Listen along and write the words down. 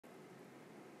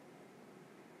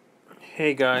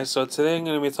Hey guys, so today I'm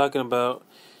going to be talking about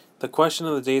the question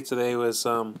of the day today was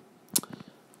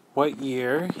what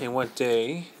year and what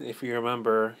day, if you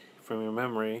remember from your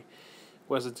memory,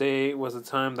 was the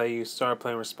time that you started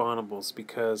playing Respawnables,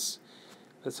 because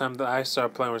the time that I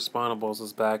started playing Respawnables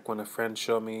was back when a friend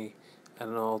showed me at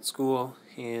an old school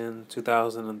in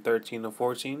 2013 or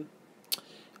 14.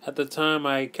 At the time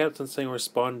I kept on saying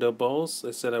Respawnables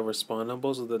instead of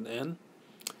Respawnables with an N.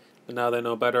 But now that I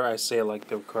know better, I say it like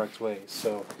the correct way.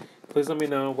 So please let me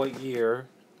know what year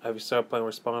have you started playing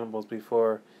Respawnables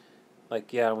before,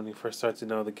 when you first start to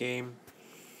know the game.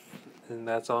 And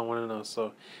that's all I want to know.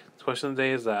 So the question of the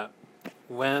day is that,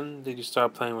 when did you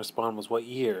start playing Respawnables? What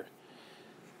year?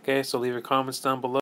 Okay, so leave your comments down below.